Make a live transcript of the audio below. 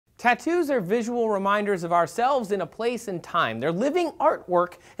Tattoos are visual reminders of ourselves in a place and time. They're living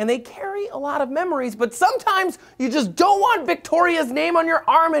artwork, and they carry a lot of memories, but sometimes you just don't want Victoria's name on your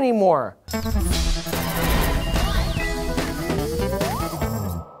arm anymore.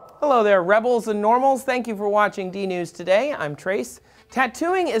 Hello there, rebels and normals. Thank you for watching DNews today. I'm Trace.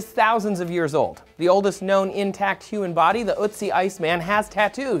 Tattooing is thousands of years old. The oldest known intact human body, the Ötzi Iceman, has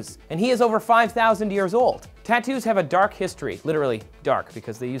tattoos, and he is over 5,000 years old. Tattoos have a dark history, literally dark,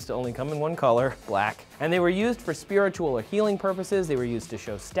 because they used to only come in one color, black, and they were used for spiritual or healing purposes. They were used to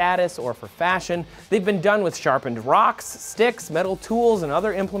show status or for fashion. They've been done with sharpened rocks, sticks, metal tools, and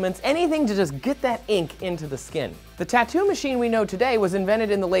other implements, anything to just get that ink into the skin. The tattoo machine we know today was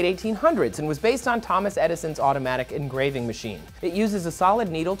invented in the late 1800s and was based on Thomas Edison's automatic engraving machine. It uses a solid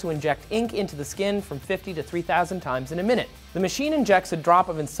needle to inject ink into the skin from 50 to 3,000 times in a minute. The machine injects a drop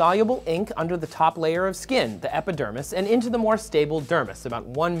of insoluble ink under the top layer of skin, the epidermis, and into the more stable dermis, about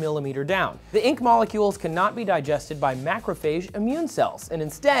 1 millimeter down. The ink molecules cannot be digested by macrophage immune cells, and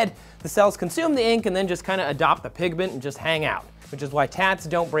instead, the cells consume the ink and then just kind of adopt the pigment and just hang out, which is why tats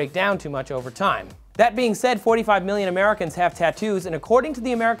don't break down too much over time. That being said, 45 million Americans have tattoos, and according to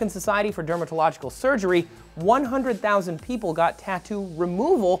the American Society for Dermatological Surgery, 100,000 people got tattoo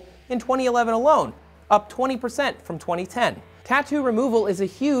removal in 2011 alone, up 20% from 2010. Tattoo removal is a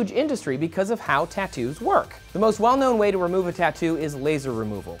huge industry because of how tattoos work. The most well-known way to remove a tattoo is laser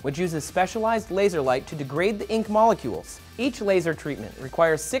removal, which uses specialized laser light to degrade the ink molecules. Each laser treatment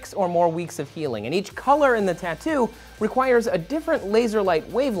requires 6 or more weeks of healing, and each color in the tattoo requires a different laser light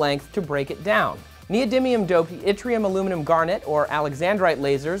wavelength to break it down. Neodymium-doped yttrium aluminum garnet or alexandrite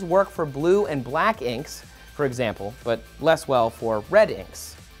lasers work for blue and black inks, for example, but less well for red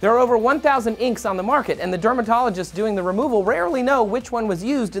inks. There are over 1,000 inks on the market, and the dermatologists doing the removal rarely know which one was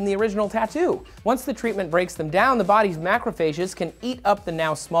used in the original tattoo. Once the treatment breaks them down, the body's macrophages can eat up the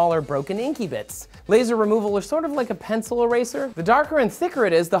now smaller broken inky bits. Laser removal is sort of like a pencil eraser. The darker and thicker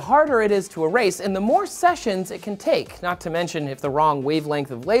it is, the harder it is to erase, and the more sessions it can take. Not to mention, if the wrong wavelength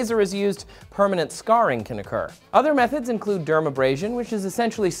of laser is used, permanent scarring can occur. Other methods include dermabrasion, which is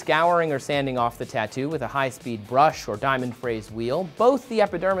essentially scouring or sanding off the tattoo with a high-speed brush or diamond phrase wheel. Both the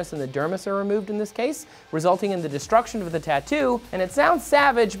epidermis and the dermis are removed in this case, resulting in the destruction of the tattoo, and it sounds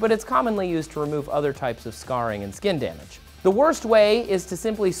savage, but it's commonly used to remove other types of scarring and skin damage. The worst way is to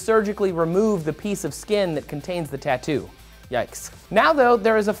simply surgically remove the piece of skin that contains the tattoo. Yikes. Now though,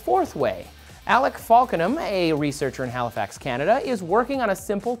 there is a fourth way. Alec Falkenham, a researcher in Halifax, Canada, is working on a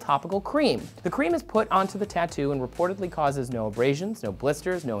simple topical cream. The cream is put onto the tattoo and reportedly causes no abrasions, no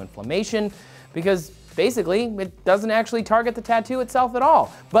blisters, no inflammation, because basically it doesn't actually target the tattoo itself at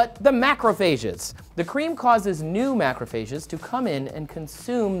all, but the macrophages. The cream causes new macrophages to come in and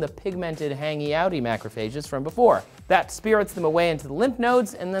consume the pigmented hangy-outy macrophages from before. That spirits them away into the lymph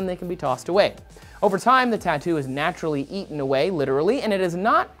nodes, and then they can be tossed away. Over time, the tattoo is naturally eaten away, literally, and it is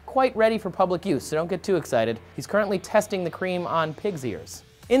not quite ready for public use, so don't get too excited. He's currently testing the cream on pig's ears.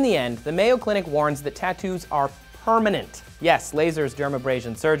 In the end, the Mayo Clinic warns that tattoos are permanent. Yes, lasers,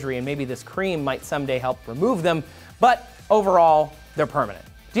 dermabrasion, surgery, and maybe this cream might someday help remove them, but overall, they're permanent.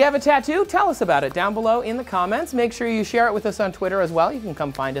 Do you have a tattoo? Tell us about it down below in the comments. Make sure you share it with us on Twitter as well. You can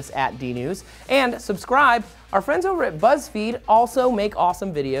come find us at DNews. And subscribe. Our friends over at BuzzFeed also make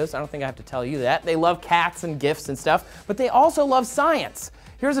awesome videos. I don't think I have to tell you that. They love cats and GIFs and stuff, but they also love science.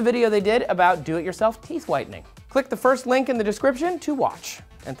 Here's a video they did about do-it-yourself teeth whitening. Click the first link in the description to watch.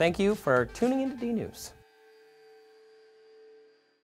 And thank you for tuning into DNews.